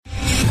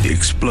the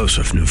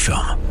explosive new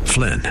film,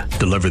 Flynn,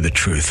 Deliver the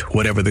Truth,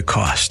 Whatever the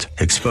Cost,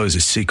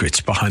 exposes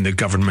secrets behind the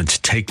government's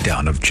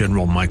takedown of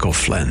General Michael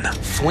Flynn.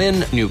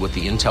 Flynn knew what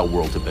the intel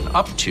world had been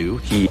up to.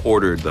 He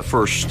ordered the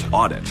first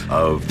audit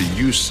of the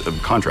use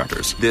of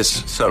contractors.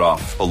 This set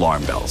off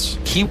alarm bells.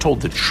 He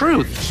told the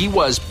truth. He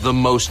was the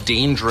most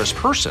dangerous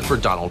person for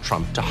Donald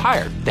Trump to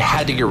hire. They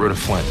had to get rid of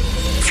Flynn.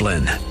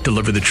 Flynn,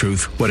 Deliver the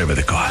Truth, Whatever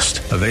the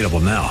Cost. Available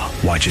now.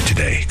 Watch it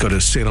today. Go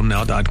to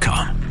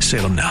salemnow.com.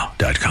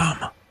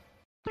 salemnow.com.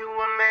 You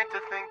were meant to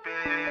think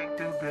big,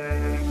 too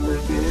big,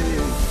 too big.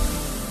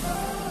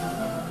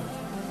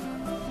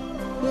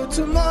 But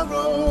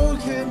tomorrow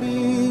can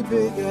be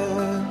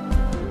bigger.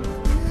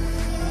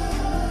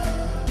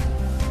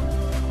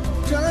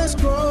 Just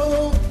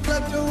grow,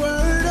 let the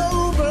word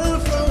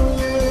overflow,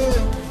 yeah.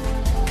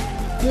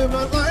 Live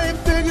a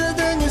life bigger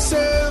than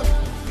yourself.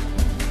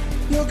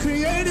 You're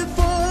created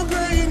for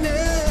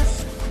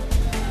greatness.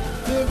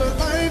 Live a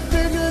life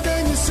bigger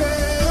than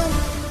yourself.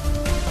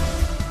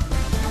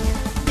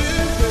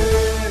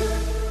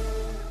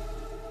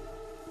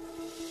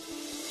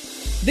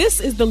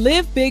 This is the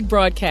Live Big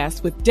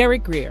broadcast with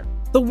Derek Grier.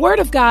 The Word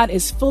of God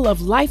is full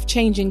of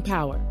life-changing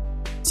power.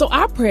 So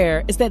our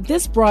prayer is that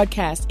this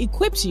broadcast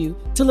equips you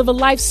to live a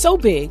life so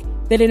big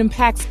that it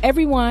impacts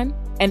everyone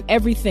and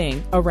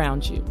everything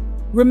around you.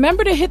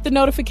 Remember to hit the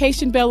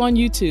notification bell on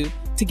YouTube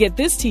to get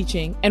this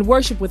teaching and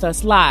worship with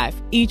us live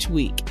each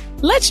week.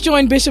 Let's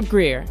join Bishop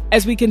Grier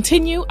as we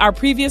continue our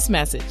previous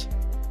message.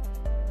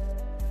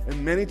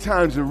 And many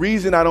times the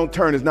reason I don't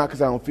turn is not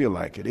because I don't feel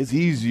like it. It's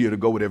easier to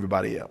go with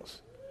everybody else.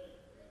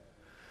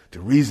 The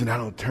reason I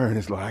don't turn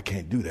is, Lord, I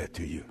can't do that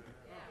to you.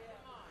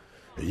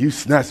 You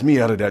snatched me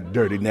out of that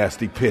dirty,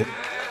 nasty pit.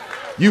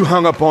 You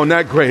hung up on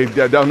that grave,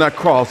 on that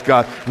cross,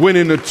 God. Went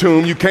in the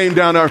tomb. You came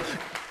down there.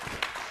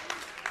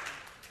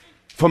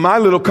 For my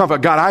little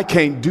comfort, God, I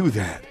can't do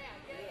that.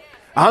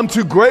 I'm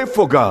too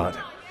grateful, God,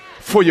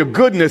 for your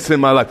goodness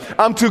in my life.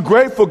 I'm too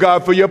grateful,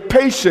 God, for your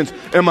patience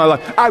in my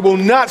life. I will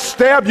not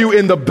stab you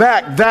in the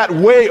back that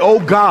way,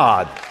 oh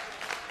God.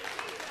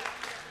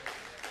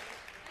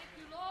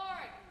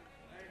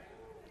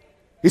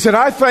 He said,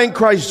 I thank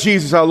Christ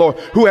Jesus our Lord,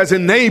 who has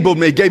enabled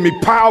me, gave me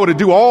power to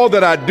do all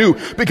that I do,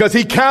 because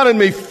he counted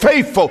me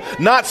faithful,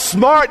 not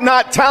smart,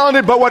 not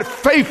talented, but what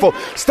faithful.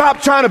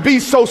 Stop trying to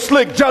be so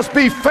slick. Just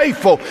be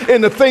faithful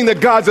in the thing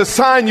that God's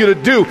assigned you to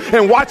do,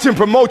 and watch him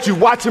promote you.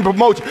 Watch him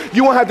promote you.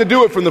 You won't have to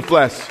do it from the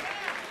flesh.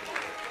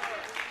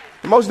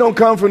 Most don't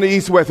come from the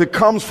east, west. It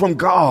comes from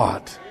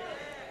God.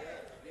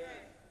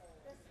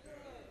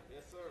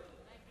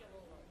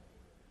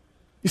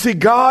 You see,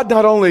 God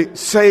not only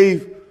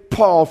saved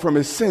Paul from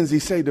his sins, he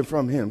saved him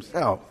from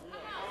himself.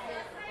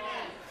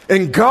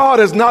 And God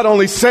has not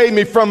only saved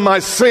me from my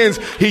sins,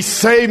 he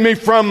saved me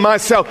from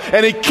myself.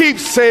 And he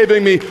keeps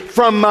saving me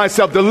from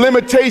myself. The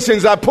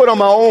limitations I put on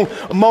my own,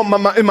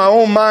 in my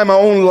own mind, my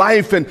own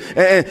life, and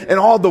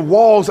all the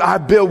walls I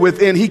build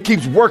within, he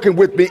keeps working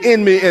with me,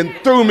 in me, and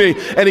through me.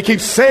 And he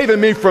keeps saving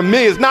me from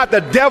me. It's not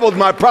the devil's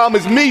my problem,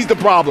 it's me's the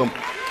problem.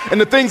 And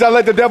the things I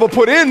let the devil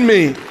put in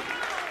me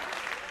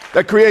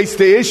that creates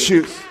the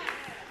issues.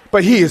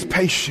 But he is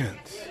patient.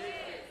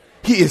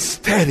 He is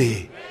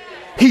steady.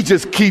 He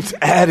just keeps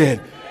at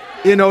it.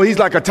 You know, he's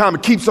like a timer,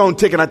 keeps on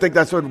ticking. I think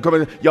that's what I'm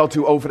coming. Y'all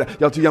too old for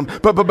that. Y'all too young.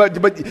 But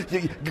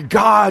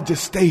God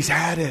just stays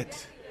at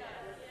it.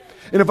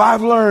 And if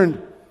I've learned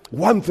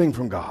one thing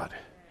from God,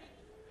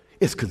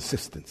 it's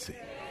consistency.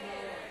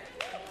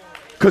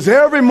 Because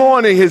every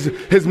morning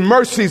his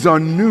mercies are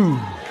new.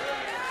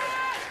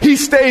 He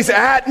stays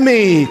at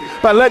me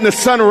by letting the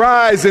sun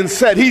rise and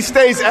set. He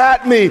stays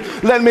at me,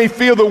 letting me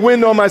feel the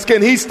wind on my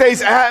skin. He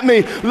stays at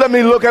me, let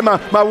me look at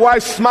my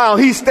wife's smile.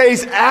 He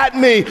stays at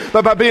me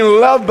by being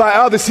loved by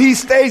others. He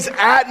stays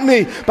at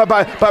me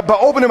by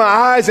opening my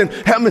eyes and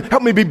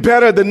help me be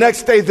better the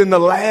next day than the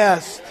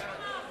last.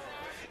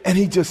 And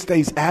he just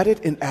stays at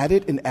it and at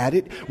it and at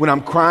it. When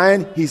I'm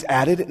crying, he's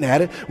at it and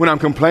at it. When I'm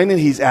complaining,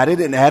 he's at it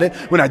and at it.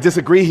 When I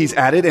disagree, he's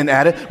at it and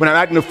at it. When I'm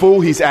acting a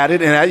fool, he's at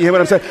it and at it. You hear what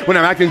I'm saying? When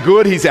I'm acting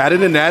good, he's at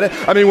it and at it.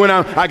 I mean, when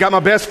I got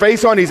my best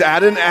face on, he's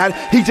at it and at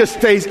it. He just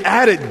stays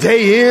at it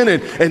day in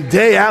and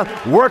day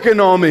out, working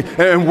on me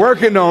and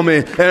working on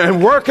me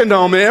and working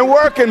on me and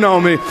working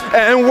on me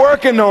and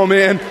working on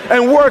me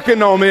and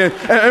working on me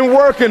and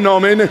working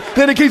on me. And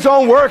then he keeps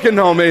on working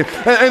on me. And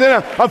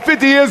then I'm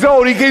 50 years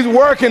old, he keeps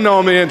working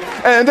on me.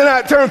 And then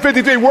I turn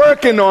 53,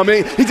 working on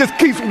me. He just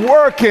keeps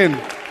working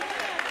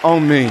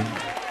on me.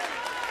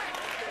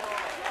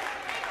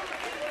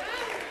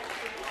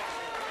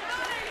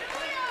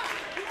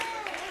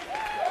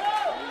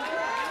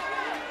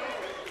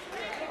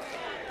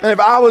 And if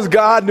I was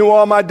God, knew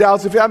all my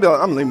doubts, I'd be like,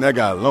 I'm leaving that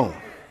guy alone.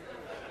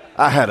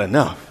 I had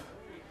enough.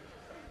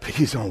 But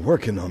he's on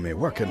working on me,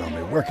 working on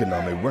me, working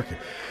on me, working.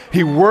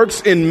 He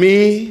works in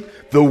me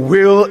the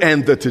will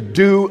and the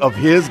to-do of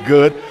his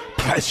good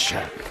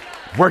pleasure.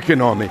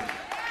 Working on me.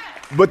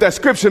 But that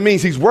scripture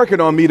means he's working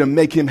on me to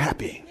make him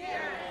happy.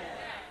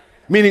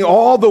 Meaning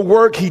all the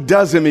work he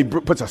does in me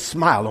puts a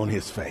smile on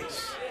his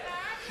face.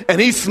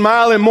 And he's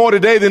smiling more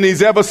today than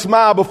he's ever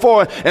smiled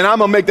before. And I'm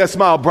going to make that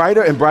smile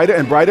brighter and brighter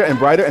and brighter and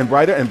brighter and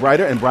brighter and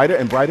brighter and brighter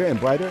and brighter and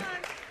brighter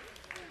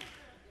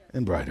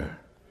and brighter.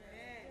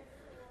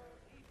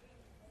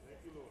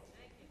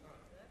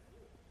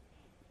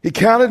 He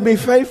counted me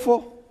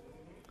faithful,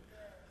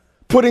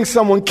 putting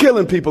someone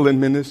killing people in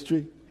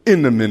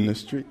the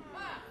ministry.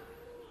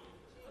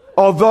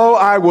 Although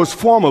I was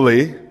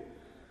formerly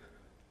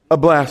a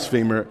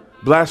blasphemer.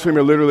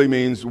 Blasphemer literally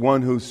means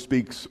one who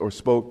speaks or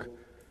spoke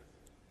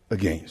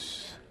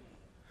against.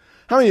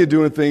 How many of you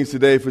are doing things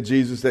today for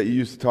Jesus that you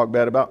used to talk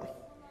bad about?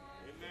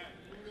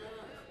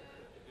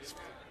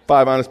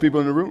 5 honest people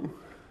in the room.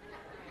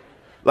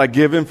 Like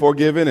giving,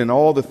 forgiving, and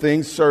all the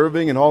things,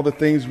 serving, and all the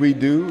things we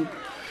do.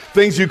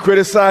 Things you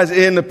criticized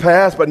in the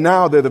past, but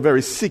now they're the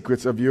very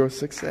secrets of your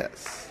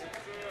success.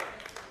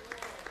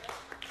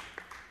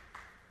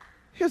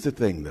 Here's the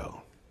thing,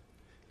 though.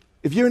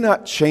 If you're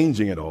not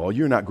changing at all,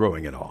 you're not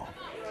growing at all.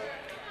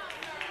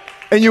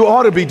 And you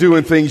ought to be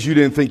doing things you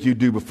didn't think you'd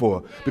do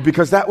before. But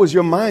because that was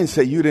your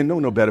mindset, you didn't know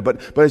no better.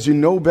 But as you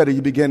know better,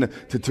 you begin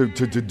to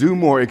do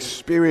more,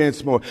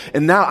 experience more.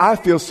 And now I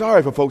feel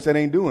sorry for folks that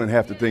ain't doing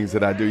half the things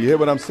that I do. You hear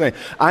what I'm saying?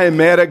 I am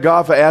mad at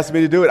God for asking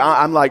me to do it.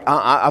 I'm like,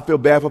 I feel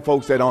bad for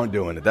folks that aren't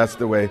doing it. That's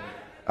the way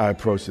I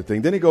approach the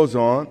thing. Then he goes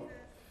on.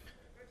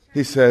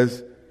 He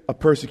says, a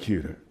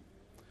persecutor.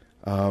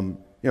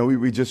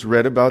 We just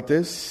read about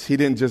this. He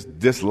didn't just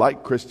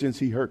dislike Christians.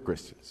 He hurt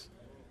Christians.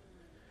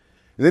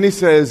 And then he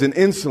says, an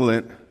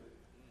insolent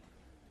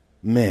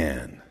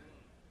man.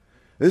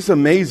 This is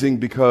amazing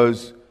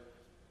because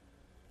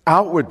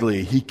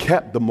outwardly he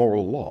kept the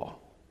moral law.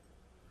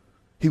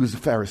 He was a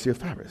Pharisee of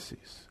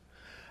Pharisees.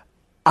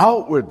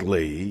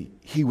 Outwardly,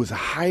 he was a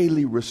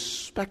highly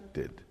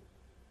respected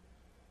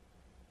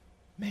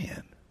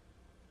man.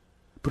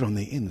 But on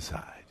the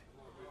inside,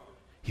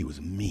 he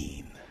was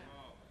mean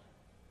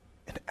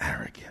and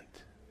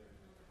arrogant.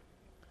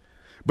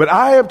 But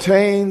I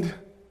obtained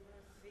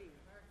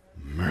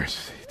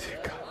mercy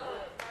to God.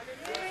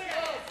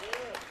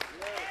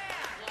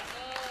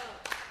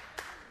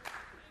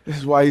 This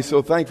is why he's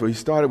so thankful. He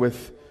started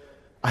with,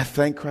 I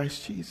thank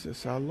Christ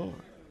Jesus, our Lord.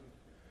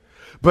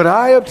 But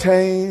I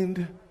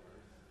obtained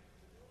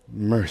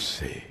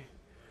mercy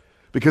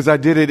because I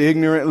did it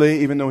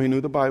ignorantly, even though he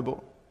knew the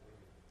Bible,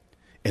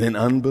 and in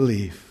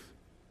unbelief.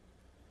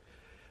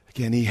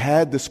 Again, he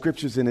had the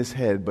scriptures in his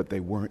head, but they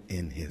weren't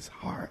in his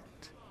heart.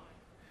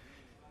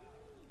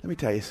 Let me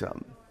tell you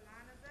something.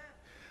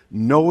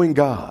 Knowing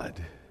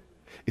God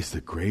is the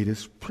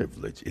greatest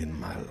privilege in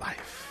my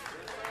life.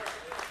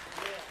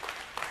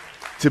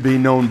 To be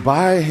known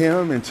by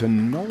him and to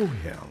know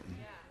him.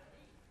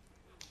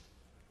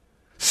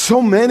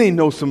 So many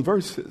know some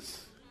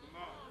verses.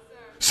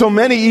 So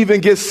many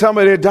even get some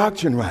of their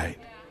doctrine right.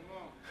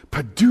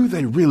 But do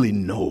they really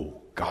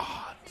know God?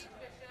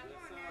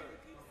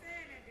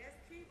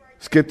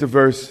 Skip to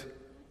verse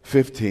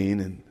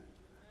 15 and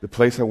the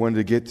place I wanted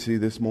to get to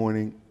this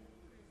morning.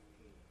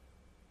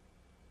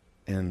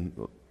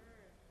 And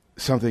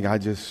something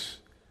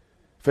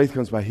faith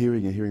comes by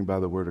hearing and hearing by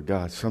the word of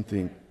God.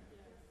 Something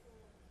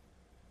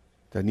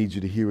that I need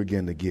you to hear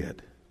again to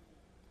get.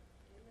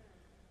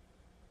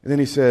 And then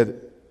he said,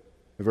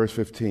 in verse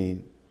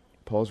 15,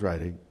 Paul's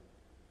writing,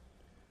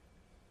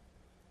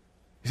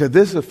 he said,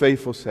 this is a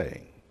faithful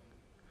saying.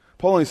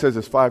 Paul only says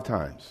this 5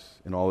 times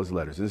in all his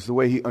letters. And it's the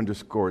way he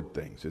underscored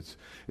things.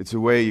 It's the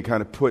way you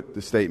kind of put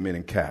the statement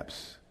in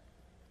caps.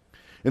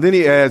 And then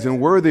he adds,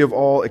 and worthy of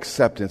all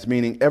acceptance,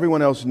 meaning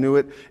everyone else knew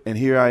it, and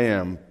here I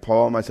am,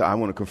 Paul myself, I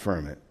want to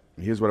confirm it.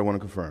 And here's what I want to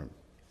confirm.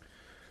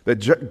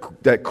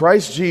 That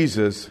Christ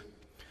Jesus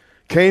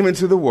came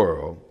into the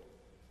world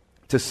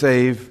to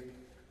save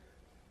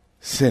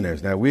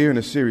sinners. Now, we're in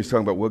a series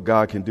talking about what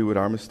God can do with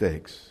our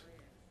mistakes.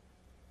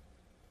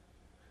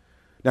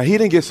 Now, he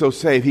didn't get so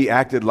saved, he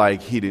acted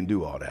like he didn't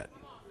do all that.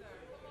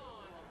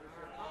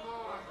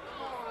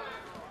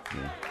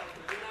 Yeah.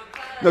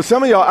 No,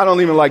 some of y'all I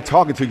don't even like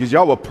talking to because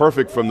y'all were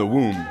perfect from the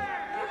womb.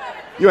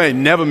 You ain't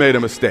never made a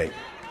mistake.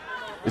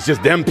 It's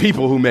just them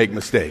people who make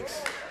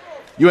mistakes.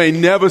 You ain't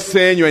never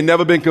sinned. You ain't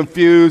never been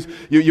confused.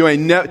 You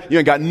ain't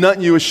got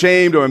nothing you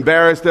ashamed or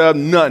embarrassed of.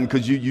 Nothing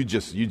because you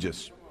just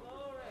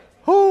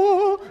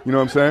oh, you know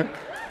what I'm saying?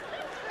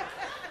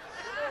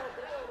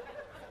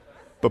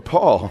 But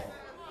Paul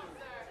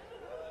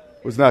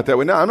was not that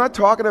way. Now, I'm not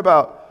talking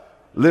about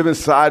living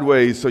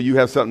sideways so you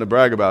have something to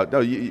brag about.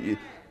 No,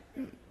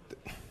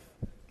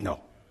 no.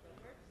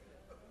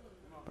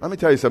 Let me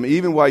tell you something.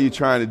 Even while you're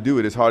trying to do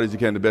it as hard as you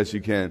can, the best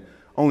you can,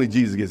 only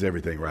Jesus gets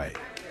everything right.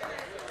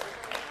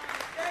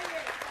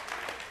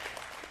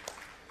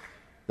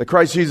 That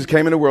Christ Jesus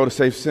came in the world to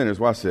save sinners.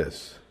 Watch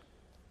this.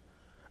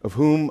 Of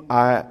whom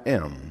I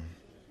am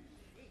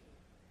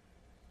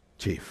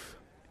chief.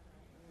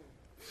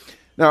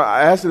 Now,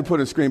 I asked you to put on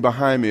the screen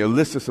behind me a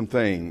list of some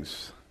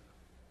things.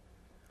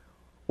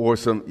 Or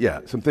some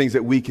things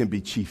that we can be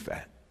chief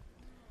at.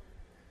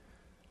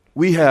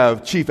 We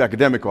have chief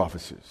academic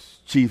officers,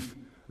 chief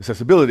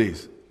accessibility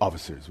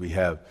officers. We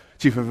have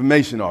chief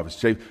information officers,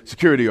 chief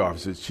security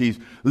officers, chief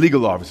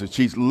legal officers,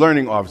 chief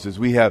learning officers.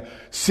 We have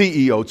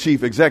CEO,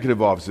 chief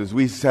executive officers.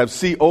 We have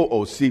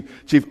COO,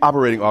 chief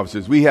operating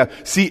officers. We have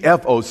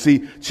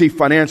CFO, chief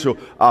financial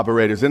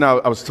operators. And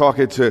I was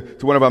talking to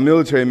one of our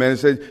military men and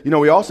said,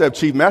 we also have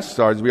chief master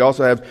sergeants. We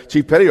also have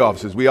chief petty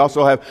officers. We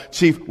also have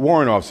chief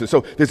warrant officers.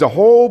 So there's a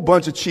whole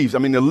bunch of chiefs. I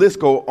mean, the list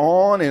goes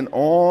on and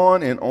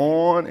on and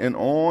on and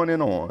on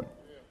and on.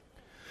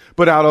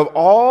 But out of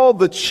all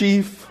the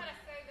chief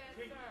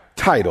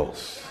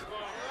titles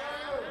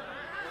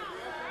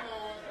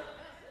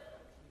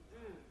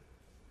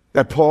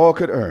that Paul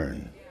could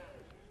earn,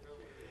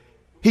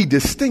 he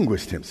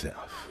distinguished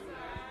himself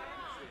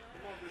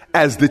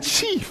as the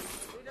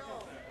chief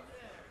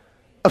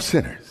of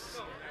sinners.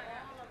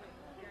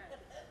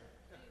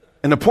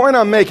 And the point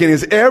I'm making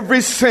is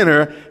every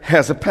sinner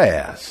has a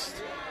past.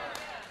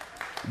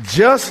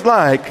 Just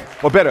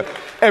like, or better,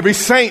 every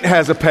saint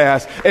has a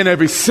past and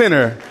every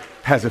sinner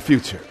has a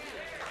future.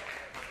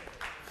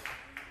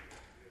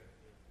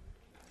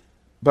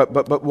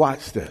 But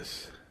watch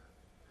this.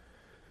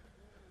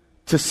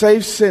 To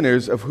save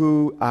sinners, of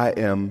who I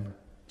am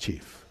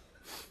chief.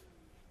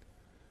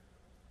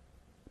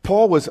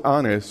 Paul was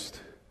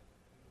honest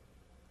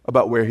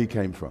about where he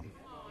came from.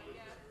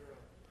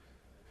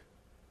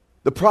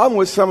 The problem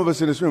with some of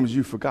us in this room is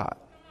you forgot.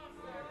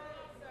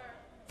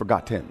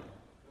 Forgotten.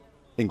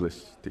 English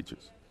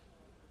teachers.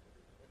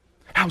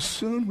 How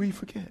soon we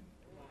forget.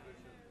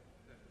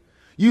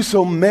 You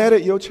so mad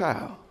at your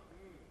child.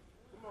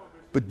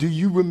 But do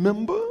you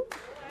remember?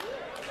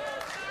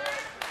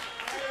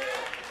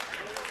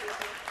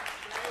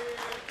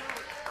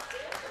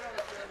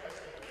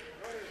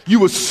 You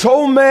were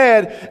so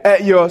mad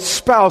at your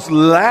spouse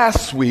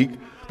last week,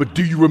 but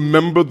do you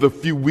remember the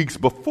few weeks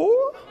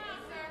before?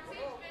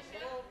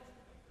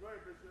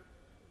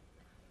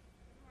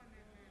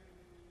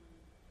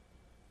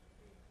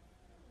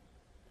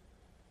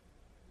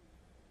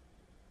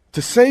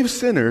 To save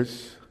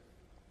sinners,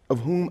 of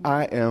whom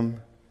I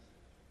am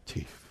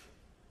chief.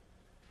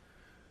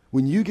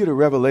 When you get a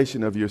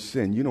revelation of your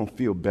sin, you don't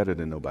feel better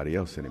than nobody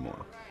else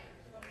anymore.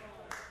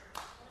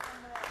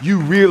 You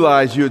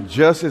realize you're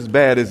just as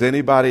bad as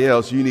anybody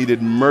else. You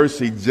needed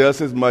mercy just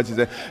as much as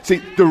that.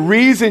 See, the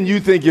reason you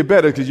think you're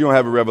better is because you don't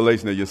have a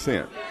revelation of your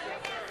sin.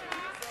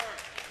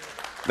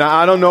 Now,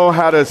 I don't know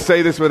how to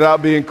say this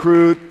without being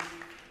crude,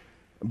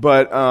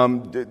 but I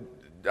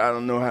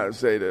don't know how to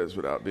say this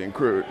without being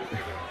crude.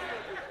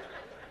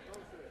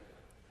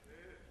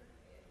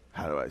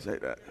 How do I say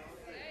that?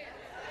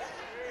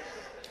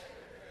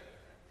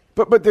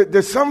 But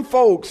there's some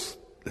folks,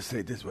 let's say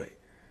it this way,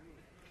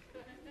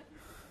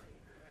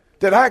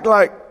 that act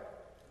like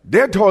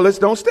their toilets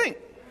don't stink.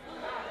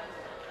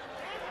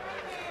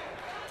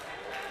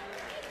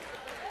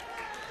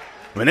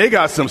 When they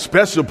got some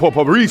special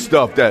potpourri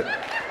stuff that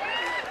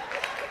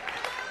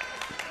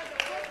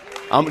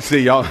see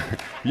y'all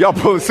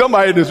pulling,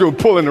 somebody in this room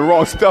pulling the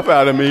wrong stuff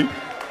out of me.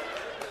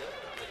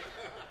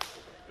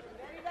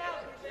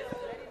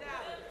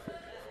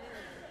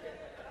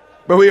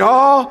 But we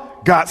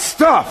all got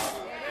stuff.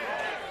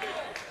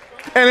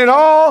 And it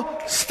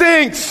all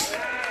stinks.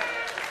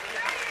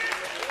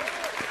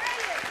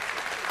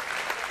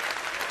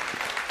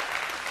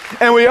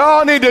 And we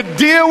all need to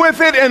deal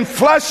with it and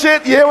flush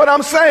it. You hear what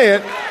I'm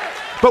saying?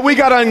 But we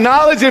got to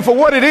acknowledge it for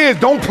what it is.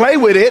 Don't play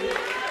with it.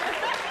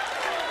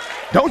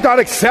 Don't start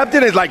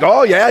accepting it like,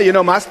 oh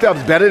yeah, my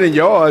stuff's better than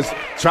yours.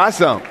 Try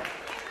some.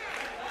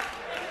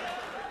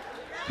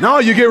 No,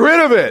 you get rid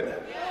of it.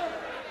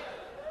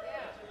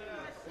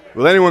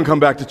 Will anyone come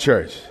back to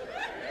church?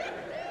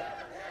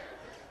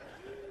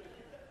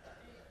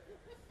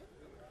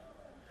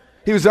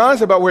 He was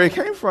honest about where he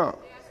came from.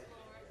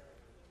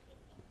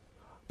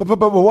 But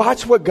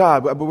watch what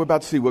God, we're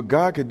about to see what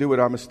God can do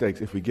with our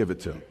mistakes if we give it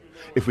to him.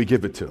 If we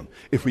give it to him.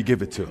 If we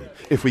give it to him.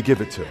 If we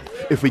give it to him.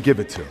 If we give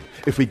it to him.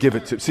 If we give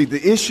it to him. See,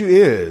 the issue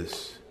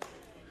is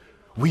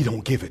we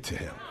don't give it to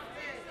him.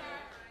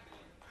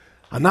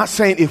 I'm not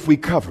saying if we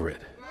cover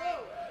it.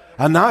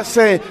 I'm not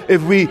saying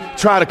if we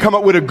try to come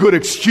up with a good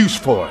excuse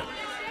for it.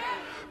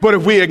 But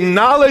if we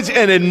acknowledge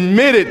and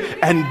admit it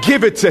and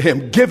give it to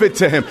him, give it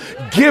to him,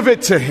 give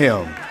it to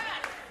him.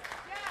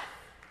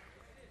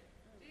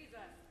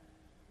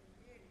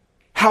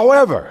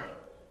 However,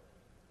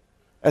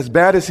 as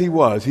bad as he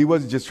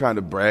wasn't just trying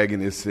to brag in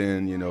his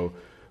sin,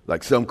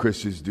 like some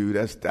Christians do.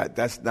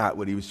 That's not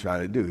what he was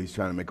trying to do. He's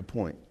trying to make a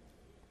point.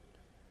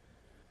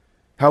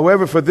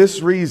 However, for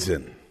this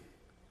reason,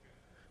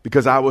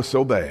 because I was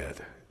so bad,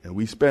 and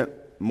we spent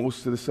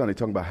most of the Sunday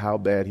talking about how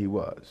bad he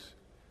was.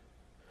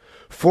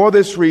 For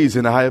this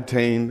reason, I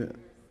obtained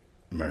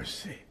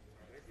mercy.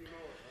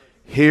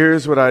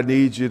 Here's what I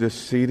need you to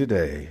see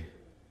today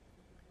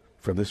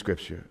from the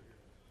scripture.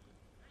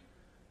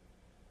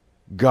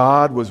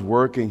 God was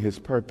working his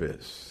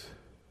purpose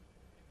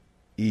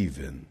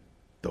even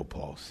though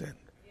Paul sinned.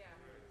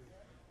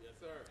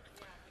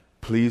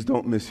 Please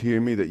don't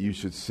mishear me that you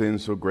should sin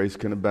so grace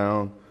can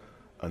abound.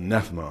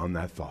 Anathema on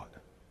that thought.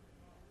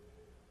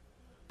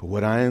 But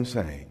what I am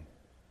saying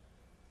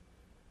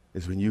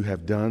is when you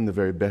have done the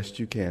very best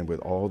you can with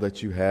all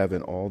that you have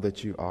and all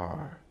that you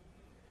are.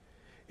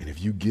 And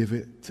if you give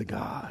it to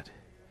God,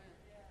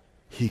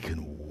 He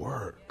can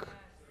work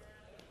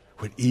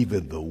with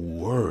even the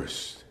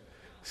worst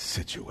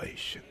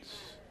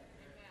situations.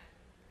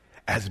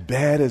 As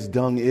bad as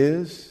dung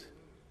is,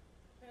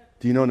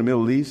 do you know in the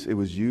Middle East it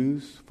was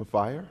used for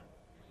fire?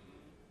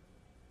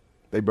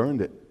 They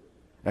burned it.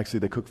 Actually,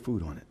 they cooked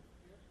food on it.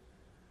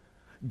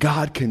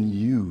 God can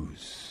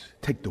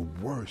take the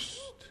worst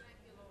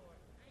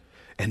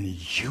and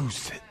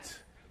use it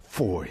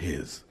for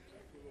His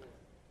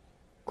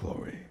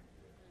glory.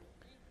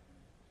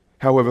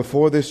 However,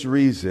 for this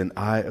reason,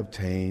 I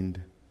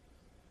obtained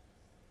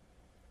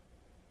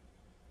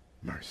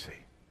mercy.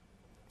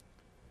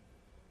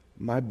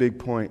 My big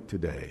point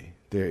today,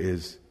 there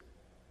is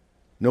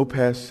no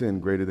past sin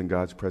greater than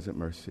God's present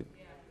mercy.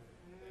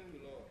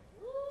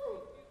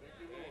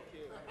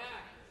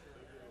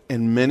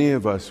 And many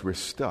of us were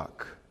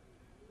stuck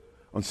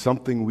on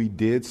something we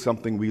did,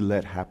 something we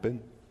let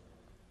happen.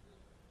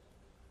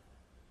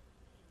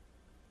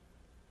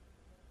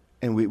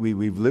 And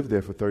we've lived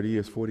there for 30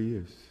 years, 40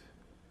 years.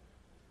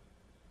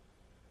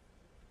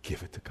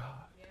 Give it to God.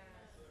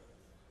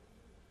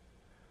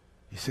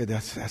 You said,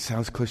 that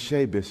sounds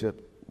cliche,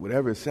 Bishop.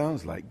 Whatever it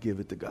sounds like,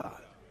 give it to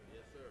God.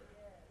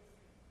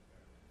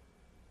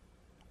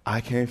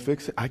 I can't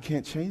fix it. I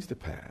can't change the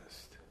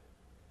past.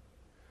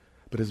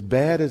 But as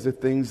bad as the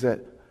things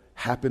that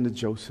happened to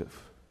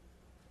Joseph,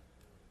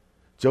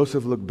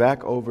 Joseph looked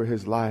back over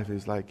his life.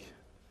 He's like,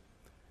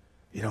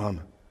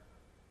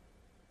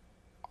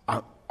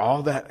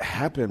 all that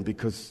happened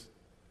because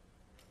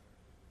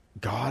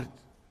God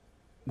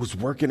was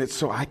working it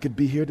so I could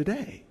be here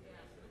today.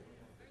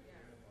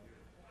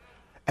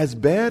 As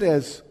bad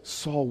as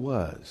Saul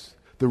was,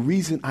 the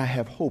reason I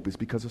have hope is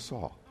because of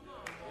Saul.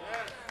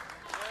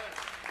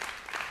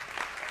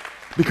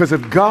 Because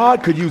if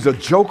God could use a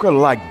joker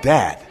like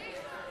that,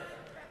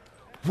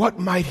 what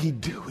might He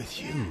do with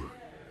you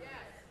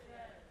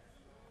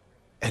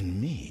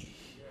and me?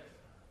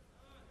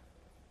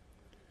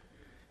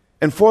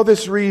 And for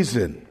this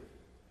reason,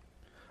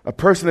 a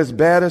person as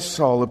bad as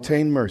Saul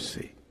obtained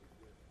mercy.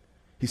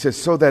 He says,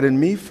 so that in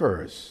me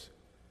first,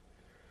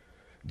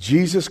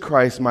 Jesus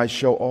Christ might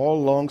show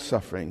all long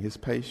suffering, His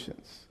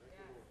patience,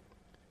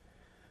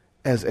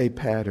 as a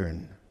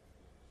pattern.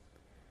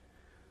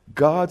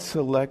 God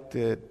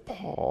selected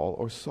Paul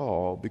or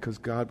Saul because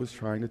God was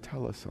trying to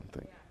tell us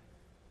something.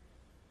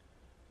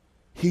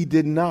 He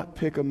did not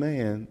pick a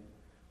man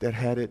that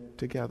had it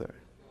together.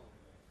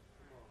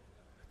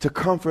 To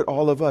comfort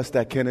all of us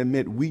that can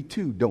admit we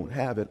too don't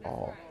have it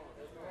all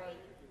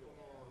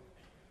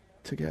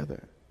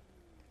together.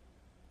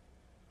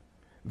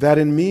 That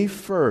in me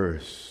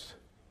first,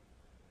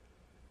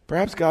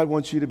 perhaps God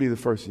wants you to be the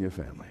first in your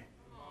family.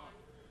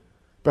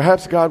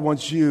 Perhaps God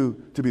wants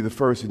you to be the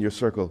first in your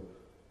circle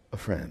of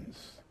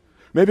friends.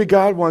 Maybe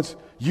God wants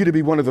you to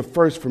be one of the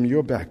first from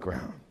your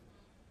background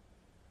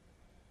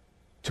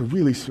to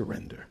really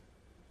surrender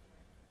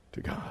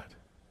to God.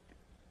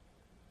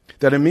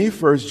 That in me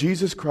first,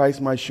 Jesus Christ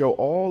might show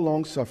all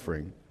long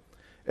suffering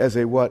as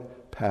a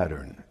what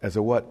pattern? As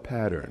a what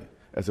pattern?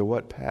 As a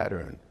what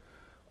pattern?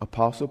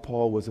 Apostle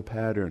Paul was a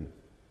pattern.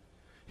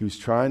 He was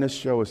trying to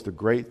show us the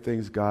great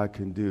things God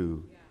can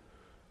do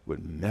with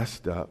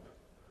messed up,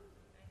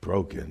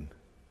 broken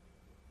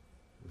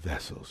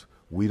vessels.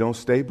 We don't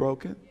stay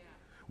broken.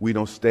 We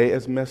don't stay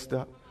as messed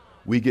up.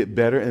 We get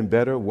better and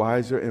better,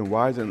 wiser and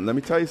wiser. And let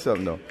me tell you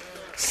something, though.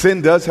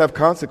 Sin does have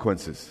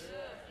consequences.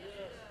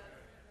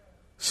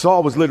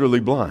 Saul was literally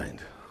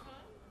blind.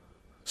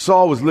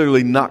 Saul was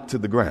literally knocked to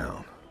the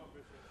ground.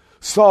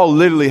 Saul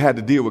literally had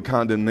to deal with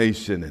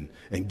condemnation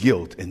and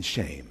guilt and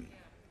shame.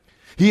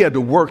 He had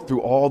to work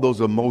through all those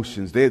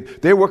emotions.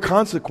 There were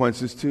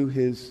consequences to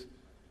his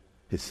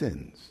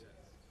sins.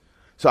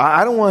 So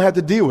I don't want to have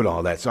to deal with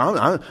all that. So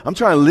I'm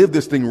trying to live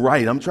this thing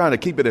right. I'm trying to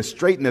keep it as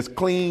straight and as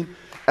clean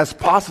as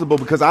possible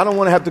because I don't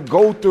want to have to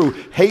go through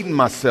hating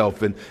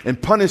myself and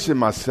punishing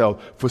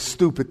myself for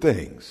stupid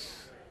things.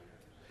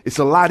 It's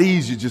a lot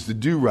easier just to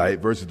do right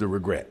versus to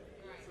regret.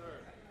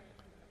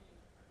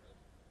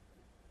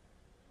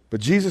 But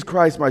Jesus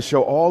Christ might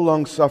show all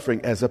long suffering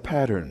as a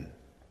pattern.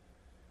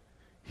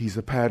 He's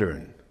a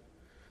pattern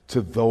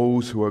to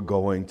those who are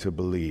going to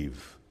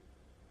believe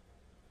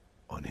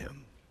on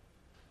Him.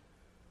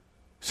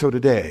 So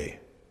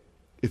today,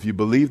 if you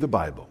believe the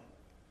Bible,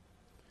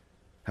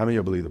 how many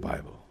of you believe the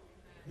Bible?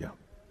 Yeah.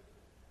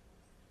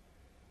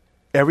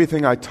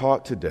 Everything I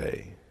taught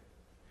today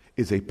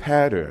is a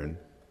pattern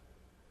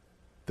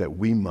that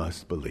we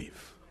must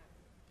believe.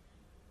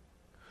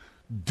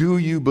 Do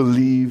you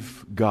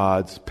believe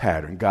God's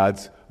pattern,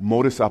 God's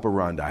modus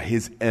operandi,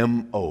 His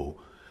M.O.,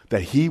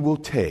 that He will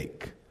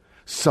take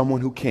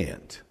someone who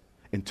can't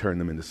and turn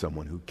them into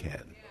someone who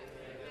can?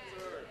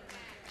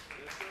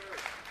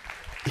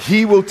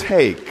 He will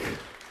take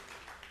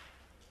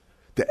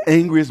the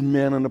angriest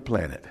man on the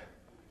planet,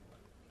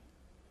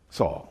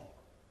 Saul,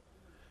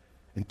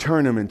 and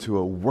turn him into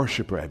a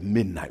worshiper at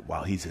midnight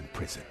while he's in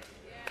prison.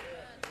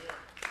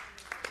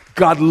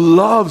 God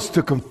loves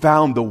to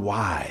confound the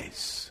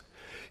wise.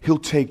 He'll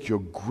take your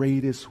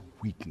greatest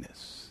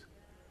weakness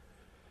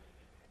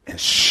and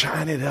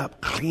shine it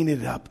up, clean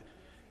it up,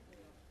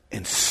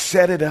 and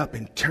set it up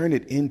and turn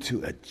it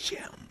into a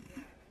gem.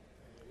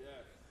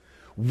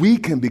 We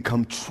can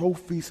become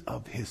trophies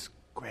of his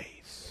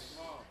grace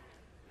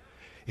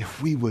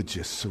if we would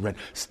just surrender.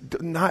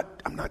 I'm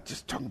not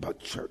just talking about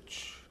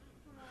church.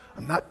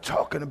 I'm not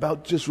talking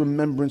about just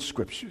remembering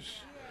scriptures.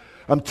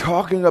 I'm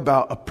talking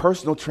about a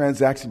personal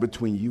transaction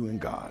between you and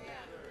God.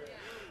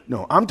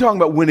 No, I'm talking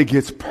about when it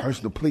gets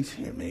personal. Please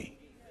hear me.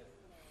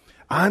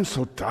 I'm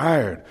so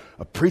tired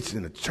of preaching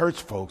in the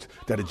church, folks,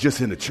 that are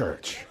just in the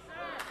church.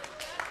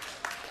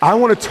 I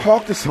want to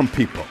talk to some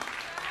people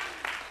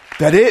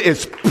that it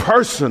is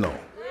personal,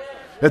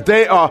 that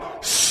they are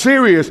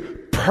serious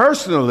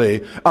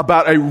personally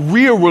about a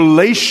real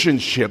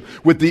relationship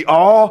with the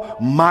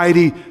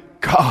Almighty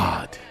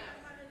God.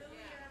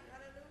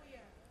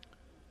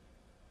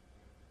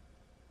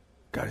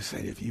 God is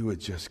saying, if you would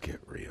just get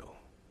real,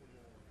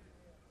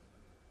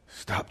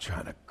 stop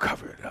trying to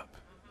cover it up.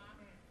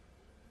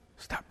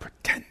 Stop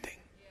pretending.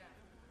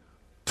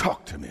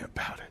 Talk to me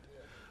about it.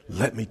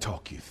 Let me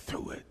talk you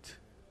through it.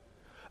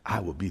 I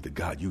will be the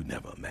God you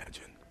never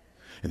imagined.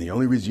 And the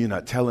only reason you're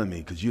not telling me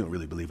because you don't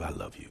really believe I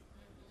love you.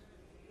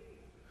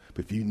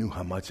 But if you knew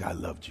how much I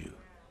loved you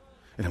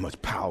and how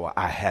much power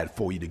I had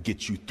for you to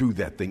get you through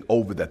that thing,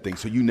 over that thing,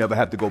 so you never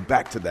have to go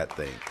back to that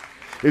thing.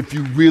 If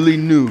you really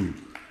knew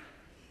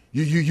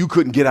you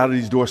couldn't get out of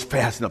these doors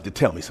fast enough to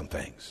tell me some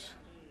things.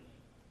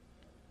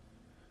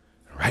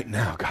 Right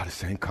now, God is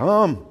saying,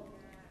 come.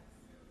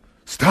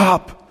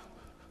 Stop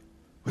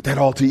with that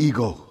alter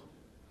ego.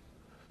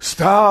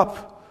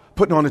 Stop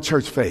putting on a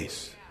church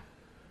face.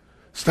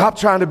 Stop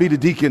trying to be the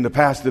deacon, the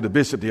pastor, the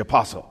bishop, the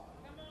apostle.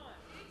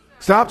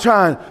 Stop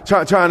trying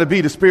to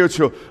be the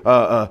spiritual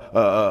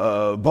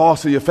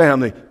boss of your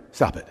family.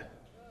 Stop it.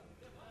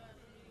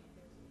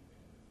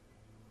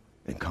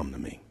 And come to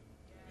me.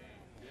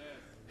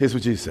 Here's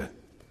what Jesus said.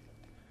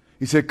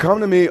 He said,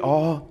 come to me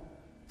all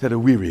that are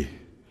weary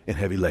and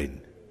heavy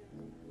laden.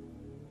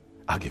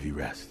 I'll give you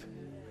rest.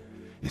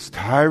 It's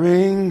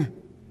tiring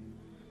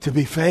to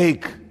be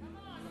fake.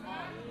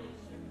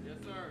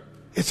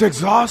 It's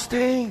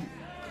exhausting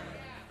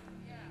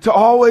to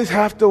always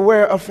have to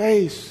wear a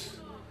face.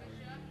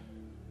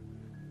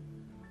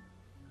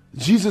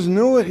 Jesus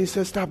knew it. He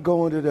said, stop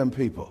going to them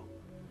people.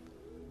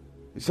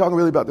 He's talking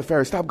really about the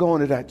Pharisees. Stop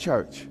going to that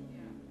church.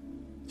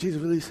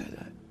 Jesus really said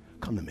that.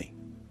 Come to me.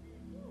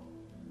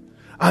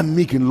 I'm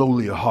meek and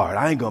lowly of heart.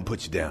 I ain't going to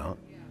put you down.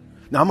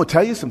 Now, I'm going to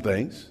tell you some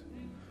things.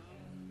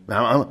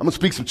 Now, I'm going to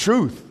speak some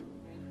truth.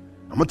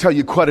 I'm going to tell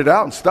you cut it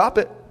out and stop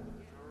it.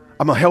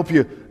 I'm going to help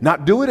you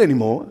not do it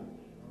anymore.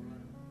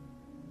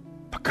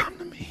 But come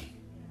to me.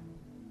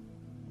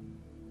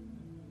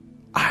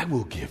 I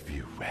will give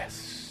you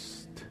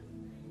rest.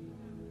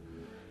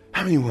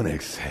 How many want to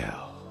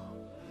exhale?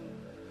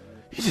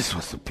 You just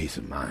want some peace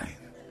of mind.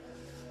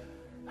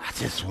 I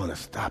just want to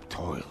stop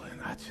toiling.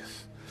 I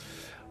just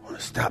want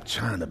to stop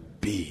trying to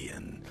be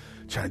and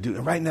trying to do.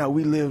 And right now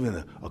we live in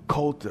a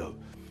cult of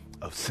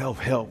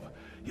self-help.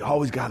 You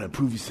always got to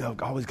improve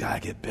yourself. Always got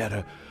to get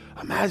better.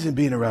 Imagine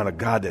being around a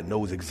God that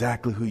knows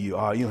exactly who you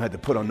are. You don't have to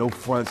put on no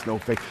fronts, no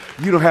fake.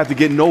 You don't have to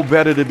get no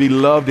better to be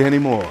loved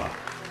anymore.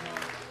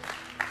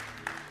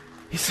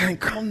 He's saying,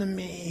 come to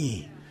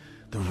me,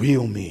 the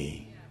real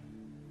me,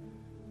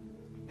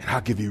 and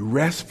I'll give you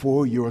rest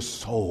for your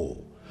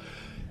soul.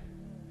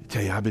 I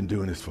tell you, I've been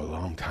doing this for a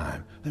long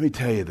time. Let me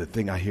tell you the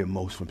thing I hear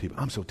most from people.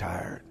 I'm so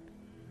tired.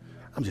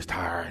 I'm just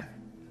tired.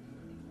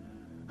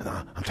 And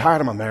I'm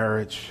tired of my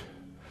marriage.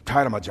 I'm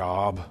tired of my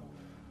job.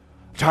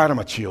 I'm tired of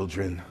my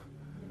children.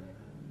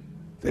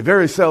 They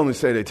very seldom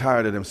say they're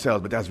tired of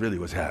themselves, but that's really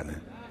what's happening.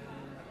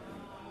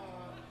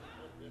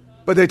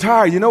 But they're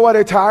tired. You know why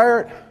they're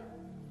tired?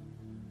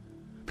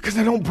 Because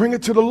they don't bring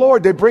it to the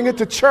Lord. They bring it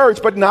to church,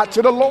 but not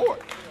to the Lord.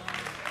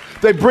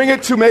 They bring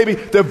it to maybe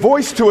their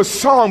voice to a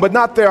song, but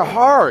not their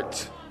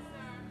heart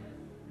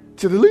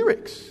to the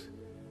lyrics.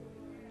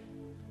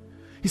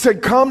 He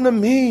said, come to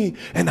me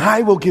and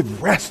I will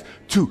give rest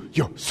to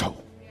your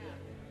soul.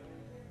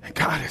 And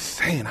God is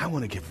saying, I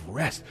want to give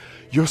rest.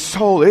 Your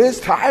soul is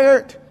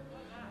tired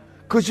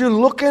because you're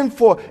looking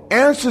for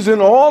answers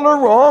in all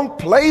the wrong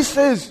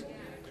places.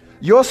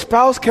 Your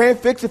spouse can't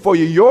fix it for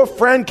you. Your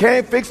friend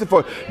can't fix it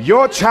for you.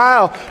 Your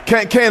child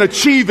can't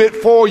achieve it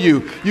for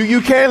you. You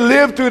can't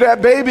live through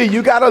that baby.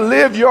 You got to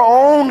live your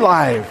own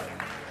life.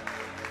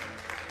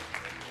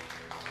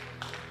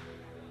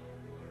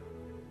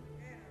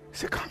 He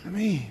said, come to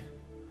me,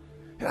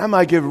 and I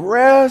might give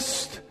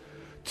rest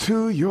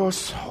to your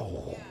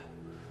soul.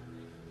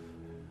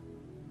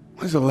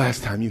 When's the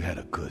last time you had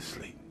a good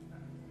sleep?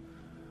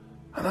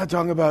 I'm not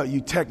talking about you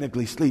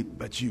technically sleep,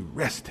 but you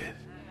rested.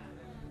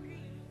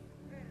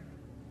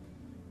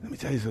 Let me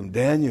tell you something.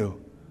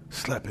 Daniel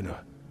slept in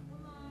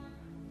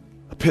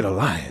a pit of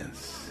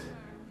lions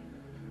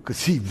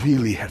because he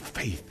really had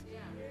faith,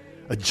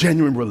 a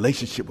genuine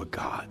relationship with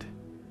God.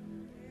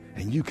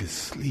 And you can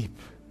sleep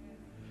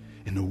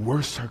in the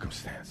worst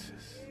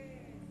circumstances,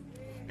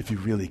 if you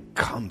really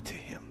come to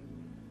him.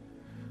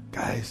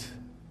 Guys,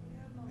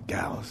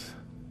 gals,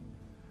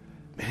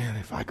 man,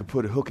 if I could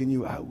put a hook in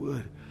you, I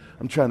would.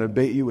 I'm trying to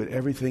bait you with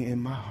everything in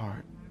my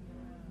heart.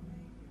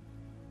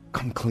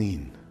 Come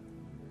clean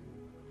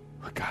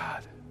with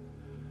God.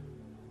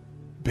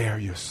 Bare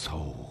your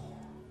soul.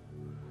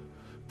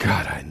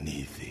 God, I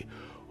need thee.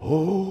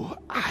 Oh,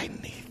 I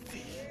need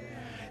thee.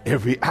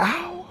 Every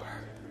hour,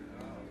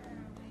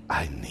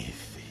 I need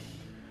thee.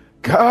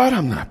 God,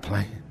 I'm not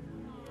playing.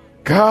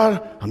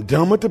 God, I'm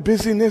done with the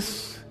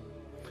busyness.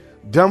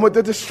 Done with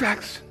the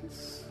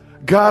distractions.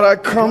 God, I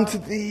come to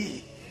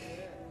thee.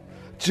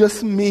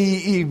 Just me,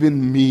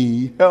 even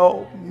me.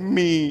 Help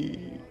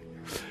me.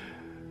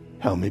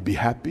 Help me be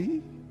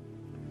happy.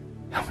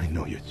 Help me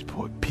know your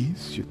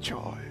peace, your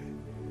joy.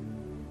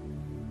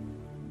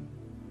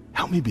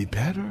 Help me be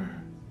better.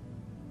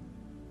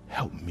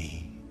 Help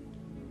me.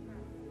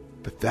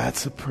 But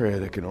that's a prayer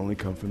that can only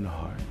come from the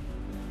heart.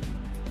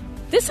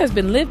 This has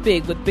been Live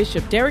Big with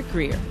Bishop Derek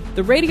Grier,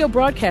 the radio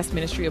broadcast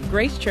ministry of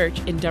Grace Church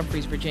in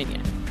Dumfries,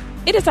 Virginia.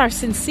 It is our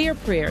sincere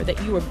prayer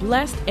that you are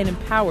blessed and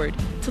empowered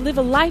to live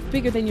a life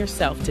bigger than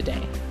yourself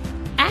today.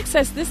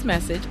 Access this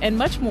message and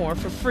much more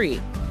for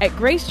free at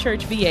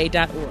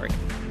gracechurchva.org.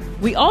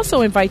 We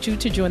also invite you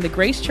to join the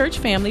Grace Church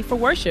family for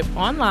worship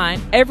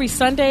online every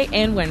Sunday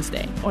and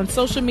Wednesday on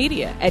social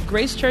media at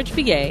Grace Church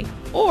VA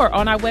or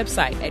on our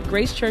website at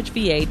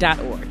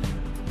gracechurchva.org.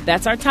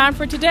 That's our time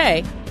for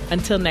today.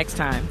 Until next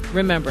time,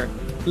 remember,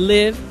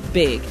 live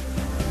big.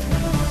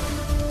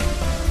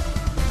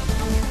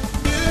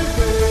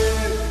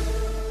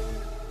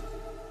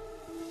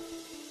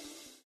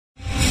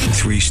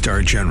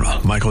 Three-star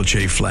General Michael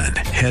J. Flynn,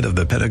 head of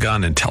the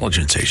Pentagon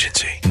Intelligence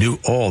Agency, knew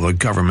all the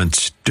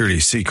government's dirty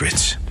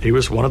secrets. He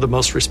was one of the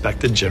most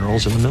respected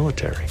generals in the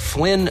military.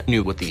 Flynn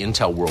knew what the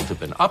intel world had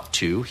been up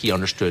to. He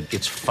understood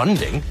its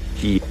funding.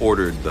 He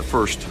ordered the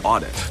first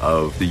audit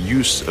of the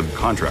use of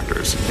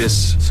contractors.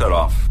 This set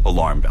off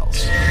alarm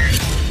bells.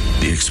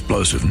 The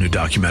explosive new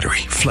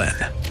documentary, Flynn,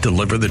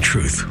 Deliver the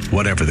Truth,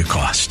 Whatever the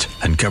Cost,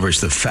 uncovers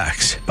the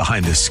facts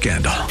behind this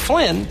scandal.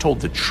 Flynn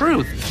told the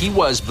truth. He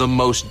was the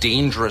most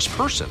dangerous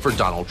person for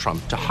Donald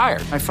Trump to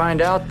hire. I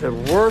find out the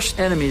worst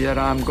enemy that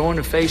I'm going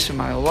to face in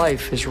my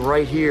life is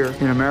right here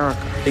in America.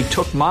 They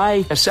took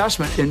my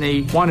assessment and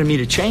they wanted me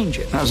to change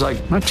it. And I was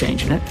like, I'm not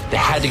changing it. They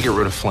had to get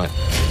rid of Flynn.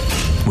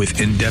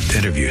 With in-depth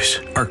interviews,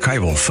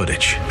 archival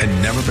footage,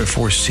 and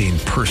never-before-seen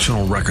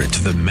personal records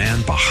of the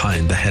man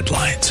behind the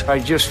headlines. I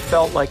just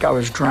felt like I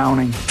was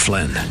drowning.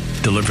 Flynn,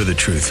 Deliver the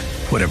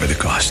Truth, Whatever the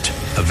Cost.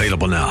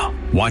 Available now.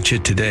 Watch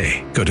it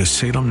today. Go to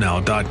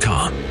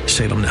salemnow.com.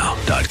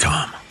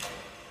 salemnow.com.